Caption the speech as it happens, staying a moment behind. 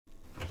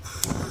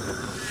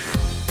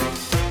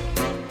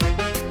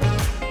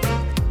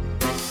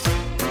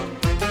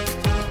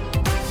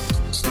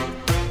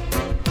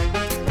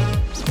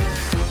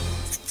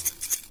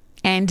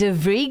And a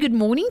very good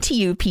morning to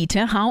you,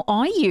 Peter. How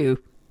are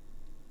you?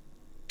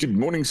 Good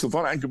morning,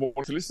 Silvana, and good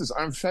morning to listeners.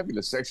 I'm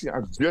fabulous. Actually,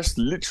 I've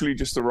literally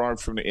just arrived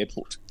from the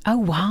airport. Oh,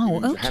 wow.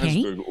 In Okay.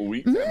 Johannesburg all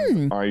week.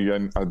 And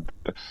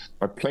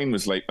my plane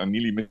was late. I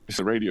nearly missed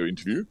the radio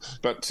interview,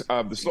 but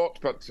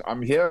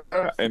I'm here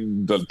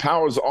and the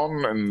power's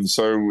on, and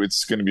so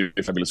it's going to be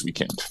a fabulous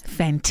weekend.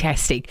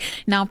 Fantastic.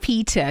 Now,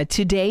 Peter,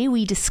 today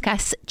we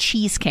discuss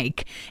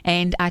cheesecake,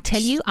 and I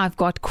tell you, I've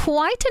got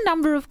quite a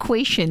number of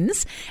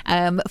questions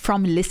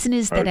from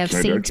listeners that have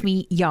sent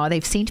me. Yeah,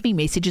 they've sent me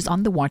messages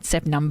on the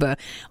WhatsApp number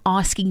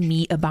asking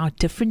me about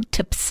different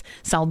tips.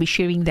 So I'll be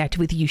sharing that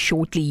with you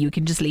shortly. You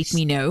can just let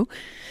me know.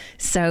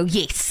 So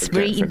yes,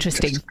 very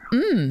interesting.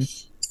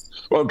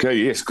 Okay,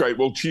 yes, great.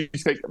 Well,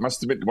 cheesecake, I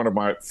must admit, one of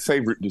my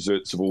favorite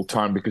desserts of all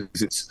time because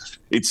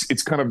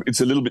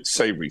it's a little bit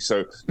savory.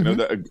 So you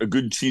know, a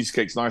good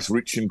cheesecake's nice,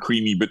 rich and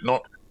creamy, but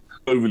not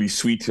overly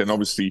sweet, and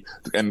obviously,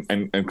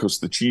 and of course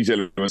the cheese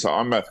element. So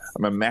I'm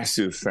a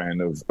massive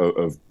fan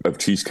of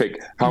cheesecake.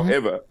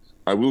 However,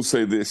 I will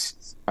say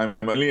this: I'm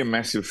only a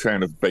massive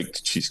fan of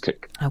baked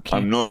cheesecake. Okay.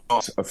 I'm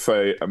not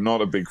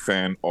a big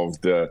fan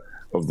of the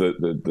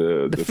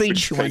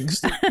fridge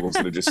cakes that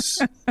are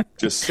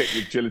just set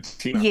with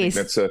gelatine. Yes.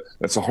 I think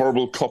that's a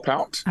horrible cop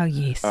out. Oh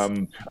yes.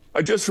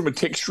 Just from a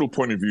textural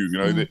point of view, you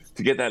know,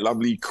 to get that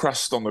lovely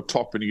crust on the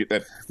top, and you get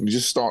that, and it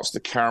just starts to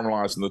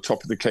caramelize on the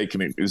top of the cake,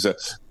 and it is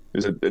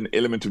an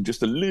element of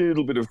just a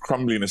little bit of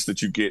crumbliness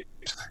that you get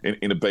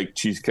in a baked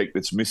cheesecake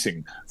that's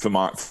missing in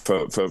my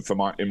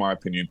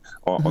opinion,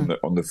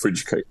 on the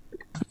fridge cake.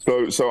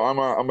 So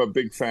I'm a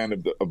big fan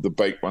of the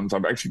baked ones.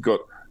 I've actually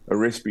got a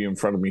recipe in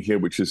front of me here,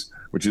 which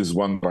is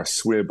one that I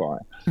swear by,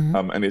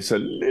 and it's a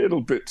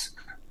little bit.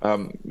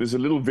 There's a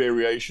little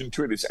variation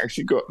to it. It's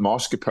actually got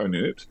mascarpone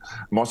in it,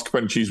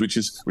 mascarpone cheese, which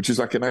is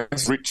like a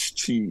nice rich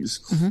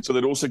cheese. So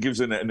that also gives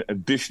it an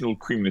additional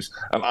creaminess.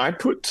 And I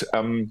put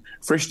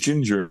fresh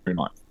ginger in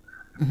mine.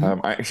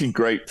 I actually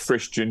grate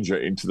fresh ginger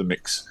into the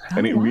mix,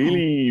 and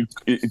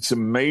it's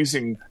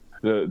amazing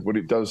what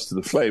it does to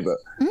the flavor.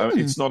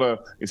 It's not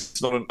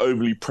an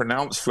overly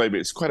pronounced flavor.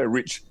 It's quite a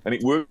rich, and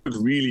it works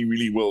really,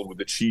 really well with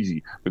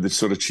the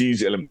sort of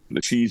cheese element.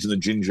 The cheese and the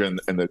ginger and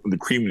the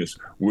creaminess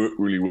work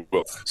really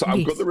well. So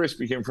I've got the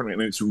recipe here in front of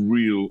me, and it's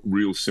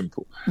real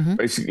simple.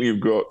 Basically, you've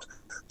got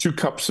 2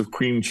 cups of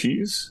cream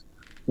cheese,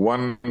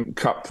 1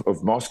 cup of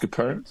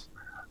mascarpone,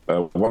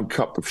 1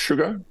 cup of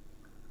sugar,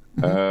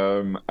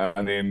 and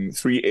then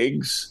 3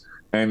 eggs,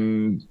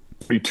 and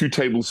 2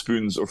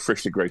 tablespoons of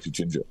freshly grated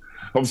ginger.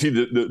 Obviously,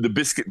 the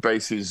biscuit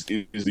base is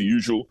the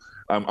usual.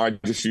 I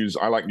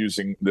like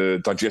using the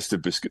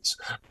digestive biscuits,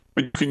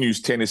 but you can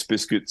use tennis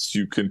biscuits.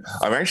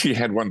 I've actually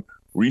had one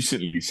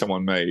recently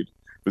someone made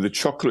with a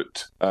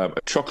chocolate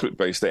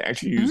base. They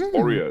actually used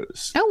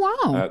Oreos.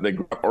 Oh wow! They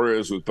got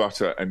Oreos with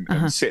butter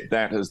and set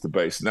that as the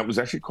base, and that was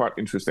actually quite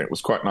interesting. It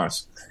was quite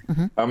nice.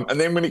 And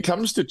then when it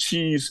comes to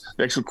cheese,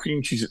 the actual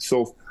cream cheese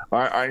itself,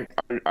 I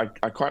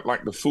quite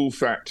like the full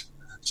fat.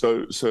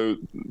 So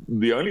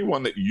the only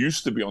one that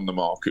used to be on the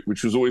market,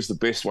 which was always the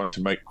best one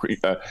to make,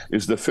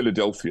 is the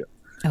Philadelphia.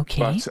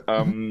 Okay.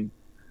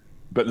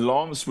 But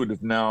Lance would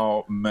have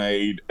now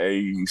made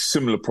a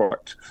similar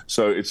product.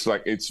 So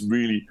it's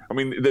really, I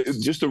mean,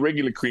 just a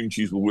regular cream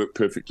cheese will work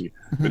perfectly.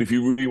 But if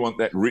you really want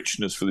that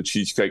richness for the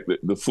cheesecake,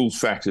 the full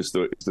fat is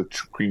the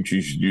cream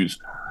cheese you use.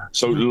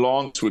 So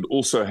Lance would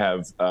also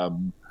have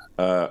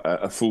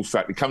a full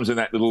fat. It comes in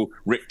that little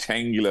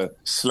rectangular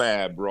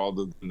slab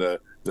rather than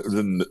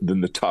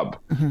the tub,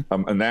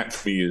 and that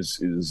for me is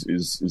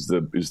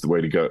the way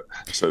to go.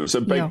 So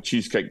baked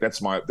cheesecake,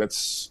 that's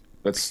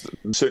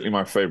certainly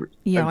my favorite.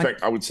 In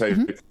fact, I would say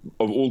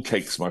of all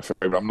cakes, my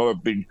favorite. I'm not a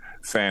big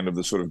fan of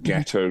the sort of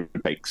gâteau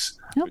cakes.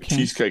 Okay.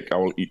 Cheesecake, I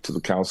will eat till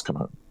the cows come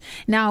home.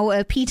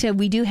 Now, Peter,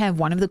 we do have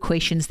one of the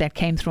questions that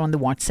came through on the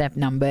WhatsApp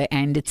number,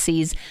 and it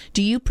says,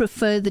 do you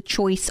prefer the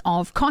choice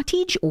of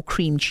cottage or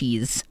cream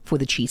cheese for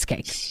the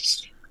cheesecake?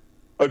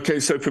 Okay,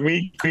 so for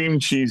me, cream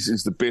cheese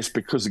is the best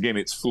because, again,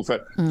 it's full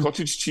fat.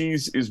 Cottage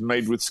cheese is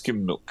made with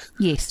skim milk.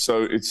 Yes.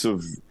 So it's a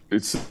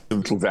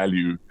little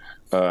value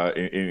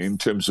in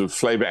terms of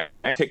flavor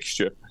and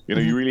texture. You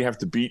know, you really have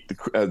to beat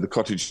the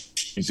cottage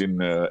cheese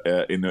in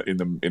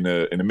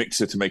a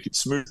mixer to make it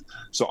smooth.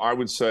 So I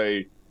would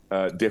say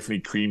definitely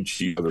cream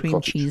cheese.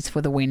 Cream cheese for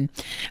the win.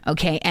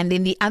 Okay, and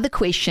then the other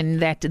question,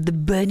 the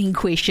burning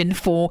question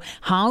for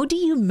how do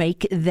you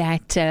make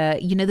that,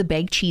 the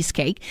baked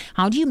cheesecake,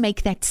 how do you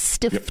make that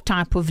stiff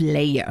type of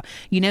layer?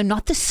 You know,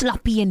 not the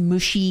sloppy and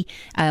mushy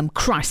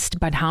crust,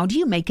 but how do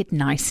you make it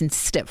nice and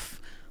stiff?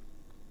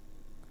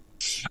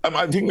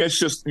 I think that's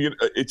just,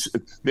 it's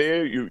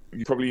there. You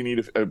probably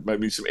need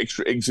maybe some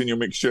extra eggs in your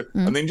mixture,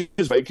 and then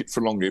just bake it for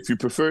longer. If you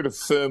prefer a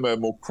firmer,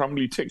 more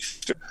crumbly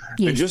texture,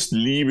 then just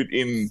leave it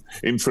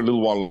in for a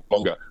little while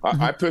longer.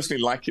 I personally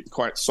like it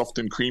quite soft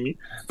and creamy,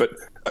 but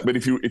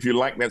if you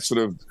like that sort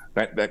of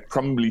that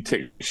crumbly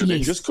texture,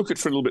 then just cook it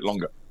for a little bit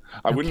longer.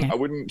 I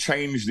wouldn't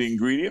change the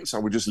ingredients. I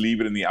would just leave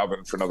it in the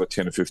oven for another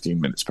 10 or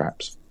 15 minutes,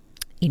 perhaps.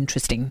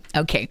 Interesting.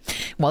 Okay.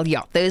 Well,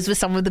 yeah, those were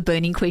some of the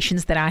burning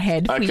questions that I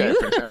had for you.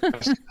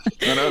 Fantastic.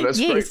 No, that's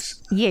yes,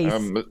 great.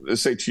 Yes.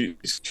 Let's say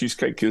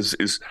cheesecake is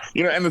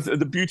and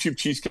the beauty of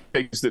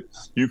cheesecake is that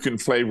you can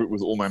flavor it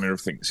with all manner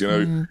of things.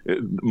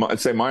 I'd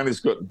say mine has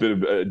got a bit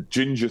of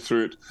ginger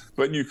through it,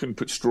 but you can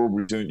put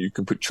strawberries in it, you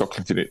can put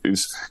chocolate in it.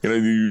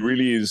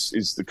 Really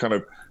is the kind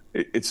of,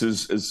 it's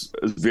as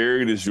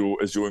varied as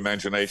your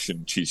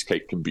imagination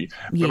cheesecake can be.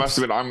 But I must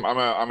admit,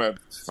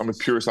 I'm a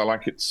purist. I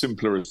like it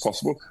simpler as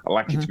possible. I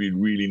like it to be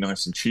really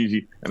nice and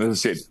cheesy. And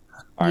as I said,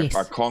 I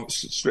can't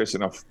stress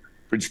enough,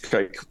 fridge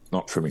cake,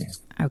 not for me.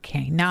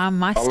 Okay, now I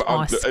must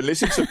ask.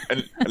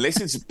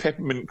 Unless it's a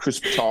peppermint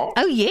crisp tart.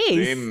 Oh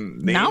yes. Then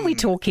now we're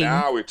talking.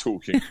 Now we're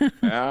talking.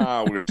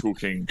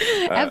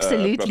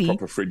 Absolutely. A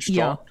proper fridge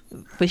tart. Yeah,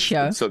 for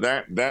sure. So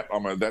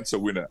that's a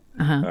winner.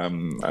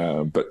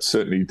 But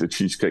certainly the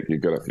cheesecake, you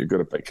got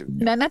to bake it.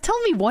 Now tell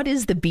me, what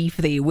is the beef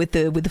there with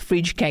the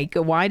fridge cake?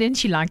 Why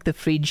don't you like the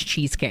fridge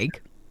cheesecake?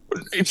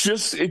 It's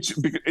just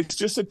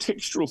a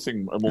textural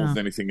thing more than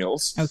anything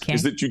else. Okay.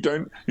 Is that you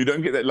don't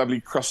get that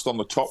lovely crust on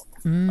the top,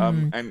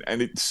 and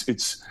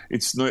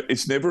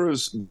it's never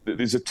as,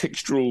 there's a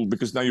textural,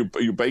 because now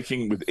you're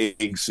baking with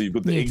eggs, so you've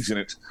got the eggs in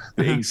it.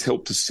 The eggs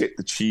help to set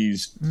the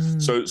cheese.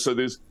 So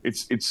there's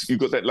you've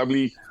got that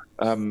lovely.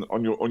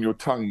 On your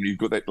tongue, you've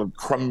got that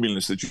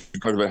crumbliness that you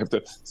kind of have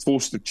to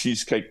force the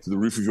cheesecake to the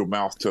roof of your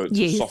mouth to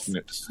soften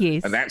it.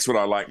 Yes. And that's what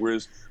I like.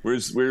 Whereas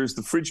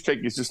the fridge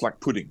cake is just like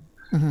pudding.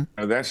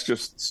 That's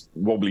just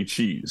wobbly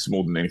cheese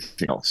more than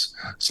anything else.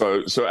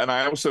 So and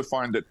I also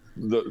find that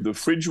the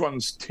fridge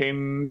ones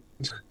tend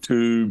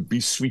to be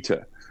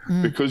sweeter.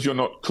 Because you're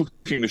not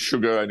cooking the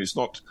sugar and it's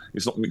not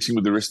mixing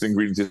with the rest of the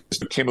ingredients. It's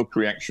a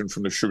chemical reaction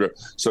from the sugar.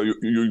 So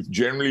you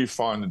generally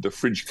find that the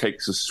fridge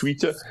cakes are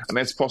sweeter, and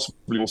that's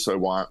possibly also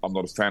why I'm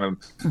not a fan of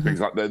things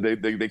like that.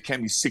 They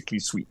can be sickly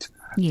sweet.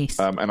 Yes.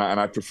 And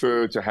I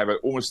prefer to have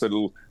almost a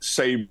little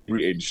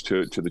savory edge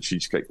to the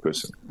cheesecake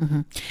person.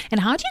 And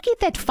how do you get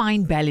that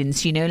fine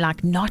balance,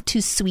 like not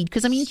too sweet?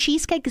 Because,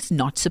 cheesecake is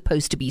not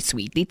supposed to be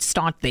sweet. Let's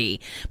start there.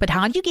 But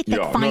how do you get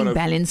that fine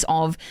balance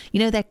of,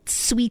 that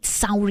sweet,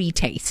 soury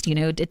taste?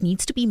 It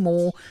needs to be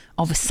more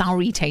of a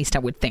soury taste, I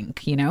would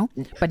think,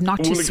 but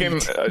not too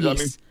sweet.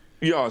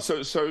 Yes.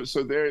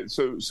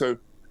 So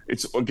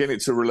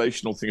it's a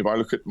relational thing. If I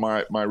look at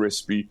my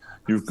recipe,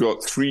 you've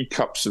got 3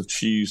 cups of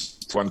cheese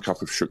to 1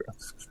 cup of sugar.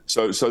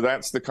 So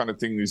that's the kind of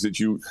thing, is that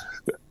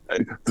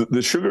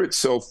the sugar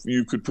itself,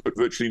 you could put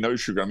virtually no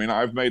sugar.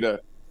 I've made a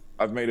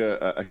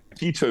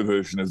keto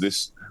version of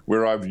this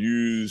where I've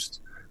used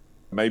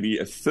maybe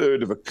a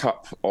third of a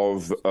cup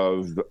of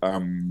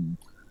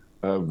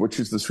which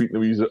is the sweetener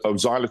we use, of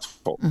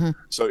xylitol.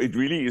 So it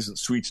really isn't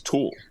sweet at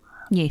all.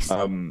 Yes.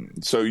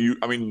 So you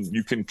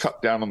can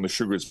cut down on the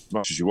sugar as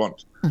much as you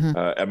want.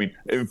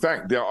 In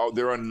fact, there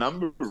are a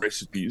number of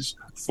recipes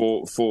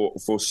for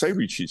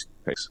savory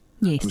cheesecakes.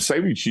 Yes.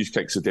 Savory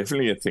cheesecakes are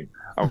definitely a thing.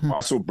 I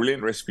saw a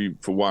brilliant recipe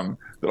for one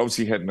that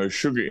obviously had no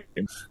sugar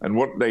in, and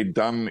what they'd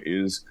done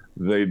is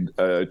they'd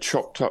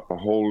chopped up a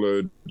whole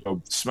load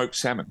of smoked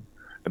salmon,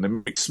 and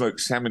then mixed smoked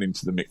salmon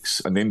into the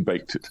mix, and then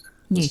baked it.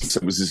 Yes. So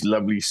it was this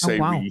lovely,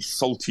 savory,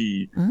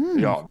 salty.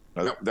 Yeah,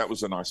 that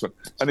was a nice one.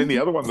 And then the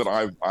other one that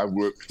I've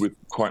worked with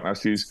quite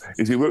nicely is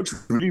it works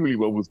really, really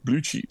well with blue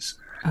cheese.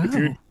 If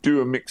you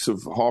do a mix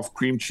of half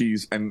cream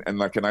cheese and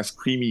like a nice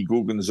creamy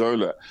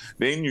gorgonzola,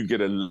 then you get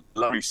a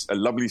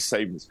lovely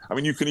savory.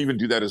 You can even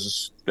do that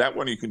that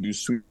one you can do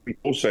sweet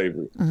or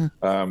savory.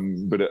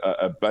 But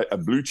a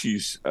blue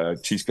cheese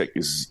cheesecake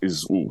is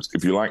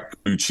if you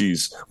like blue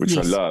cheese, which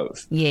I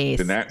love,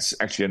 then that's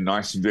actually a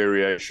nice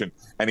variation.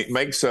 And it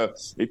makes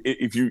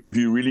if you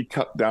really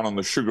cut down on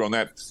the sugar on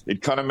that,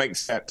 it kind of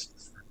makes that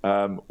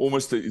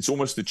it's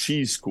almost a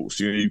cheese course.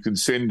 You can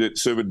serve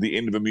it at the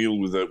end of a meal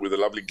with a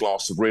lovely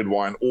glass of red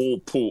wine or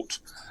port,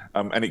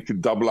 and it can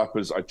double up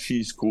as a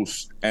cheese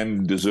course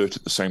and dessert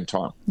at the same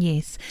time.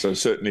 Yes. So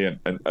certainly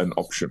an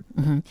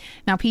option.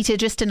 Now, Peter,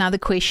 just another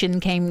question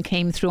came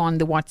through on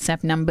the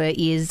WhatsApp number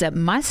is,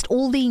 must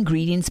all the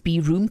ingredients be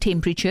room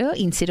temperature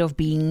instead of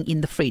being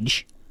in the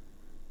fridge?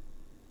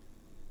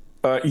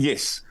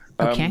 Yes.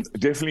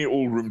 Definitely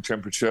all room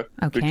temperature,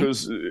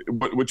 because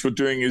what you're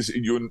doing is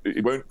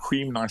it won't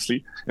cream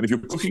nicely, and if you're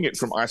cooking it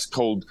from ice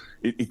cold,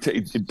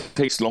 it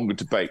takes longer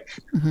to bake,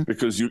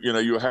 because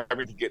you're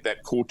having to get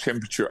that core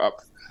temperature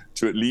up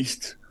to at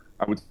least,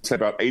 I would say,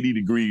 about 80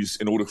 degrees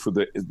in order for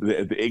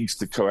the eggs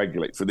to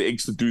coagulate, for the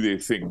eggs to do their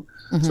thing.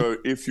 So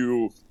if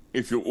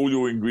all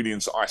your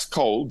ingredients are ice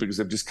cold because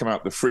they've just come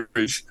out the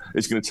fridge,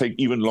 it's going to take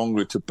even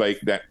longer to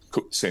bake that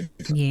cooked center.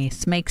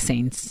 Yes, makes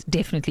sense.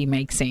 Definitely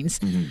makes sense.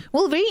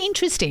 Well, very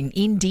interesting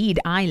indeed.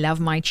 I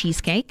love my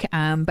cheesecake,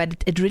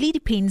 but it really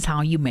depends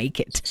how you make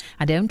it.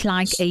 I don't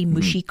like a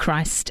mushy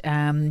crust.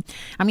 I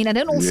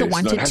don't also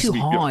want it too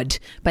hard,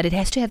 but it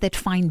has to have that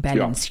fine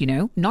balance,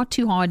 not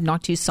too hard,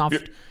 not too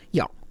soft.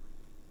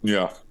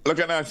 Yeah. Look,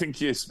 and I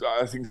think, yes,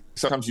 I think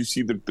sometimes you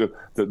see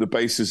the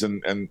bases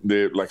and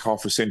they're like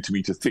half a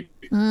centimetre thick.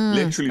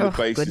 Literally, the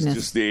base is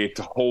just there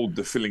to hold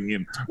the filling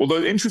in.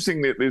 Although,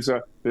 interestingly, there's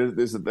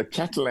the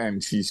Catalan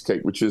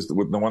cheesecake, which is the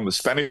one, the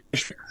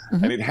Spanish,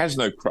 and it has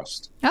no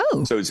crust.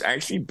 Oh. So it's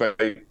actually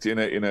baked in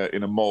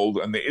a mold,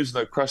 and there is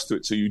no crust to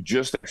it. So you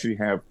just actually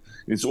have,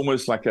 it's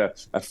almost like a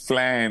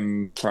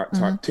flan type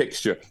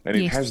texture, and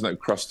it has no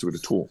crust to it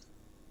at all.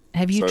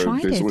 Have you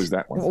tried there's it? always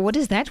that one. What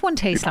does that one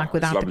taste like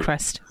without the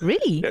crust?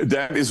 Really? Yeah,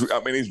 that is, I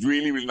mean, it's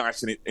really, really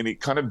nice, and it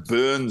kind of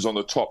burns on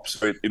the top.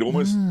 So it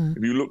almost,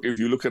 if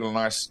you look at a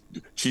nice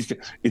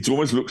cheesecake, it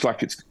almost looks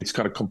like it's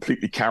kind of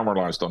completely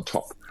caramelized on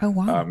top. Oh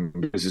wow!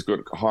 Because it's got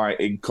high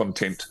egg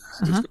content.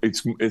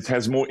 It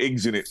has more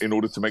eggs in it in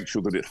order to make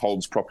sure that it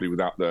holds properly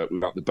without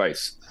the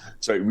base.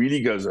 So it really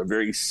goes a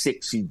very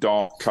sexy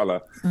dark color,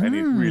 and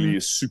it really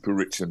is super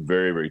rich and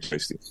very, very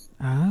tasty.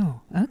 Oh,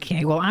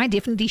 okay. Well, I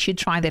definitely should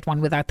try that one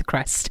without the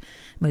crust.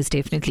 Most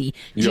definitely.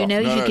 Do you know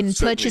if you can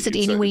purchase it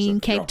anywhere in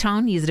Cape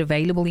Town? Is it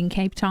available in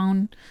Cape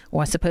Town?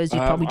 Or I suppose you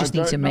probably just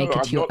need to make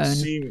it your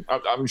own.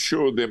 I'm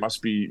sure there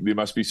must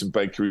be some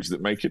bakeries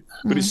that make it,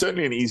 but it's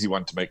certainly an easy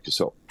one to make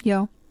yourself.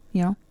 Yeah.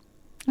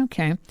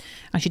 Okay.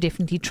 I should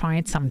definitely try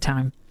it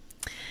sometime.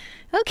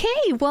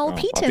 Okay, well,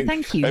 Peter,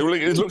 thank you.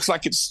 It looks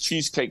like it's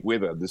cheesecake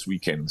weather this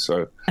weekend,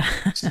 so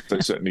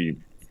certainly.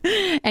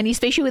 And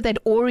especially with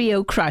that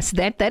Oreo crust,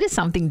 that is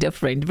something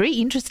different. Very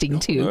interesting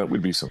too. That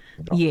would be something.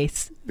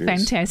 Yes,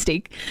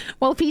 fantastic.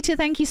 Well, Peter,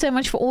 thank you so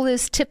much for all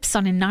those tips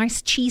on a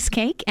nice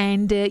cheesecake.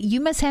 And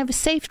you must have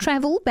safe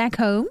travel back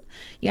home.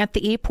 You're at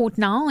the airport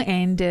now,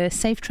 and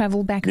safe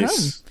travel back home.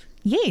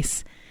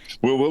 Yes.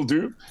 Well, we'll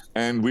do.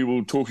 And we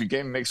will talk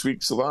again next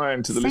week, Silvana,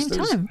 and to the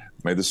listeners. Time.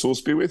 May the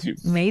sauce be with you.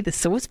 May the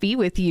sauce be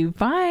with you.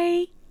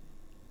 Bye.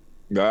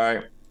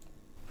 Bye.